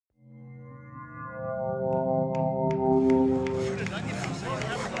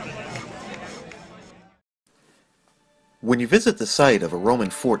When you visit the site of a Roman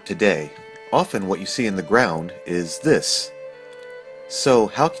fort today, often what you see in the ground is this. So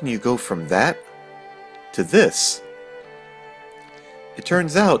how can you go from that to this? It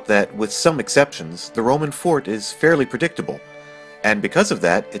turns out that, with some exceptions, the Roman fort is fairly predictable, and because of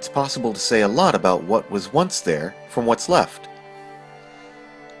that, it's possible to say a lot about what was once there from what's left.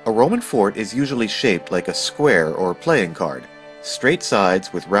 A Roman fort is usually shaped like a square or playing card, straight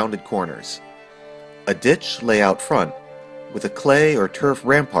sides with rounded corners. A ditch lay out front, with a clay or turf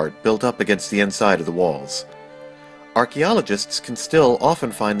rampart built up against the inside of the walls. Archaeologists can still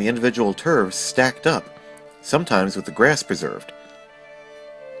often find the individual turfs stacked up, sometimes with the grass preserved.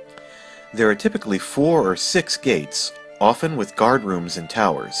 There are typically 4 or 6 gates, often with guard rooms and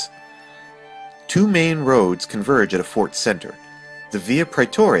towers. 2 main roads converge at a fort's center, the Via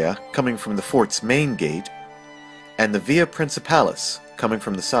Praetoria coming from the fort's main gate, and the Via Principalis coming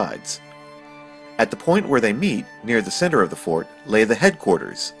from the sides. At the point where they meet, near the center of the fort, lay the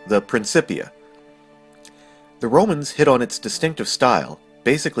headquarters, the Principia. The Romans hit on its distinctive style,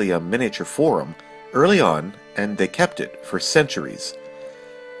 basically a miniature forum, early on, and they kept it for centuries.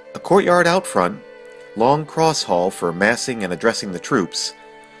 A courtyard out front, long cross hall for massing and addressing the troops,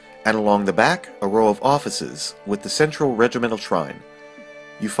 and along the back a row of offices with the central regimental shrine.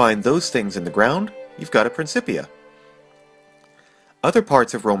 You find those things in the ground, you've got a Principia. Other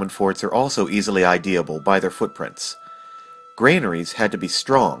parts of Roman forts are also easily IDable by their footprints. Granaries had to be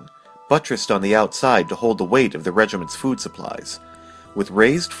strong, buttressed on the outside to hold the weight of the regiment's food supplies, with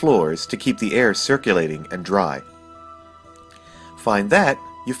raised floors to keep the air circulating and dry. Find that,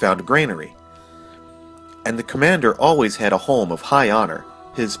 you found a granary. And the commander always had a home of high honor,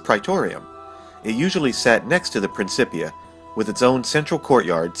 his praetorium. It usually sat next to the Principia, with its own central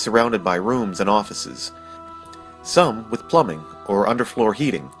courtyard surrounded by rooms and offices, some with plumbing or underfloor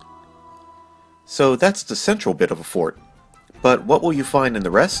heating. So that's the central bit of a fort. But what will you find in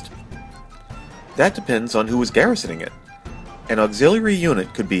the rest? That depends on who was garrisoning it. An auxiliary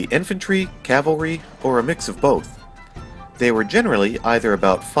unit could be infantry, cavalry, or a mix of both. They were generally either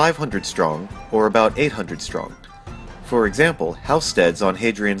about 500 strong or about 800 strong. For example, Housesteads on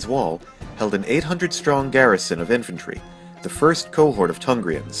Hadrian's Wall held an 800-strong garrison of infantry, the first cohort of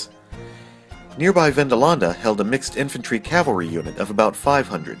Tungrians. Nearby Vindolanda held a mixed infantry-cavalry unit of about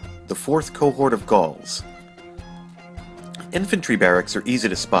 500, the fourth cohort of Gauls. Infantry barracks are easy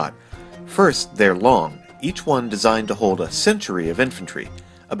to spot. First, they're long, each one designed to hold a century of infantry,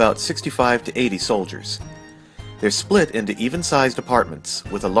 about 65 to 80 soldiers. They're split into even-sized apartments,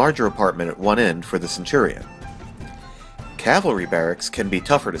 with a larger apartment at one end for the centurion. Cavalry barracks can be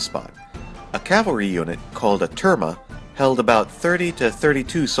tougher to spot. A cavalry unit, called a turma, held about 30 to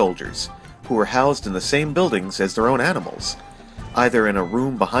 32 soldiers, who were housed in the same buildings as their own animals, either in a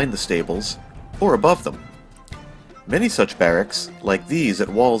room behind the stables or above them. Many such barracks, like these at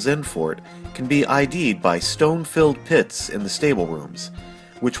Wall's End Fort, can be ID'd by stone-filled pits in the stable rooms,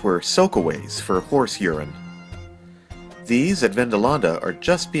 which were soakaways for horse urine. These at Vindolanda are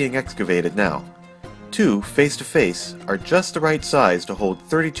just being excavated now. 2, face-to-face, are just the right size to hold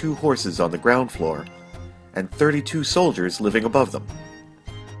 32 horses on the ground floor, and 32 soldiers living above them.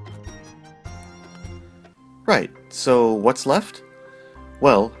 Right, so what's left?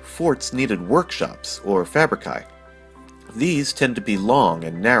 Well, forts needed workshops, or fabricae. These tend to be long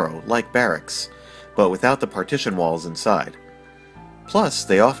and narrow, like barracks, but without the partition walls inside. Plus,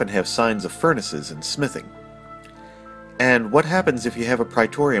 they often have signs of furnaces and smithing. And what happens if you have a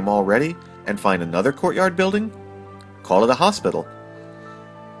praetorium already and find another courtyard building? Call it a hospital.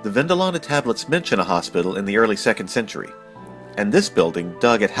 The Vindolanda tablets mention a hospital in the early 2nd century, and this building,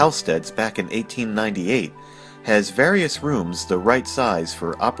 dug at Housesteads back in 1898, has various rooms the right size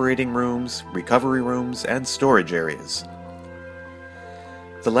for operating rooms, recovery rooms, and storage areas.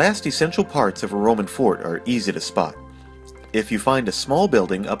 The last essential parts of a Roman fort are easy to spot. If you find a small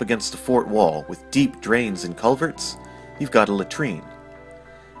building up against the fort wall with deep drains and culverts, you've got a latrine.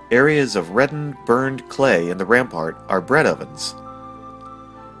 Areas of reddened, burned clay in the rampart are bread ovens.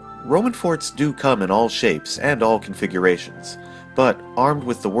 Roman forts do come in all shapes and all configurations, but armed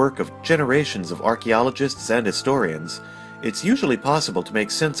with the work of generations of archaeologists and historians, it's usually possible to make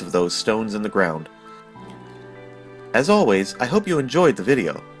sense of those stones in the ground. As always, I hope you enjoyed the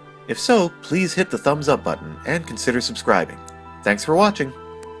video. If so, please hit the thumbs up button and consider subscribing. Thanks for watching!